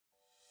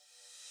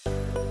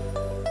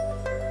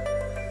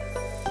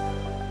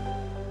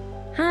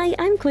Hi,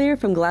 I'm Claire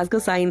from Glasgow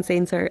Science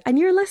Centre, and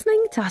you're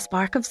listening to A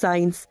Spark of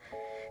Science.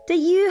 Do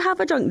you have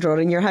a junk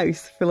drawer in your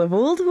house full of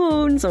old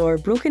phones or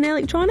broken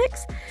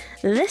electronics?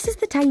 This is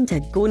the time to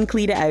go and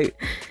clear it out.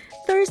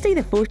 Thursday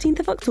the 14th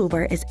of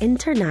October is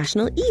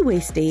International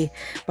E-Waste Day,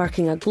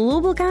 marking a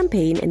global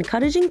campaign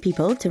encouraging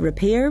people to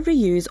repair,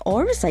 reuse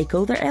or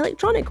recycle their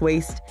electronic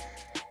waste.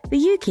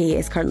 The UK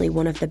is currently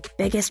one of the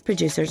biggest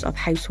producers of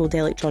household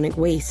electronic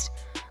waste.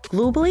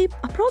 Globally,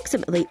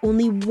 approximately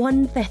only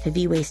 1/5 of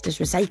e-waste is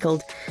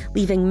recycled,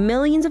 leaving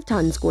millions of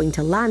tonnes going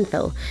to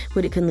landfill,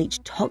 where it can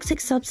leach toxic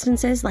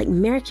substances like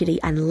mercury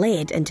and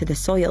lead into the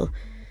soil.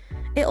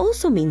 It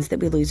also means that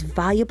we lose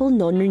valuable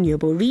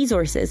non-renewable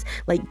resources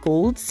like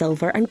gold,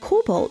 silver and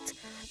cobalt.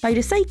 By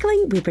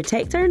recycling, we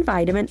protect our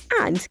environment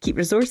and keep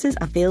resources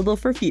available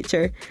for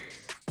future.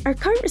 Our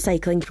current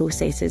recycling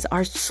processes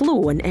are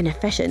slow and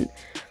inefficient.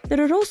 There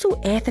are also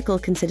ethical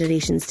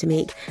considerations to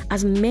make,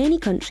 as many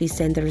countries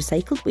send their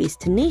recycled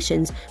waste to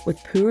nations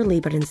with poor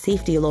labour and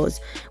safety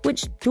laws,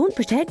 which don't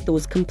protect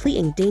those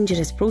completing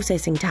dangerous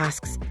processing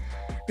tasks.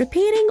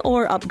 Repairing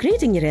or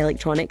upgrading your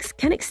electronics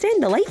can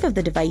extend the life of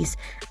the device,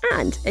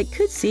 and it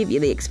could save you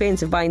the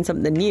expense of buying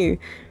something new.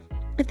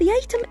 If the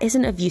item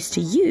isn't of use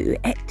to you,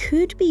 it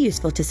could be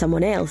useful to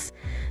someone else.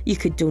 You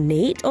could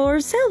donate or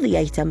sell the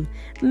item.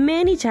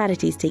 Many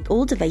charities take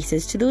old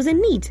devices to those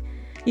in need.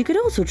 You could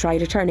also try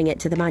returning it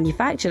to the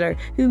manufacturer,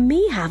 who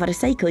may have a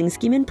recycling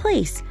scheme in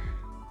place.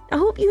 I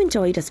hope you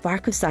enjoyed A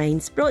Spark of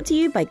Science, brought to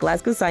you by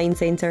Glasgow Science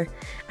Centre.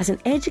 As an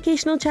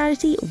educational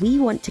charity, we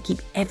want to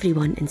keep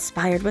everyone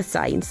inspired with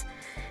science.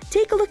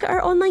 Take a look at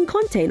our online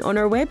content on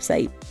our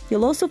website.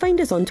 You'll also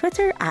find us on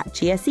Twitter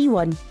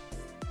 @GSE1.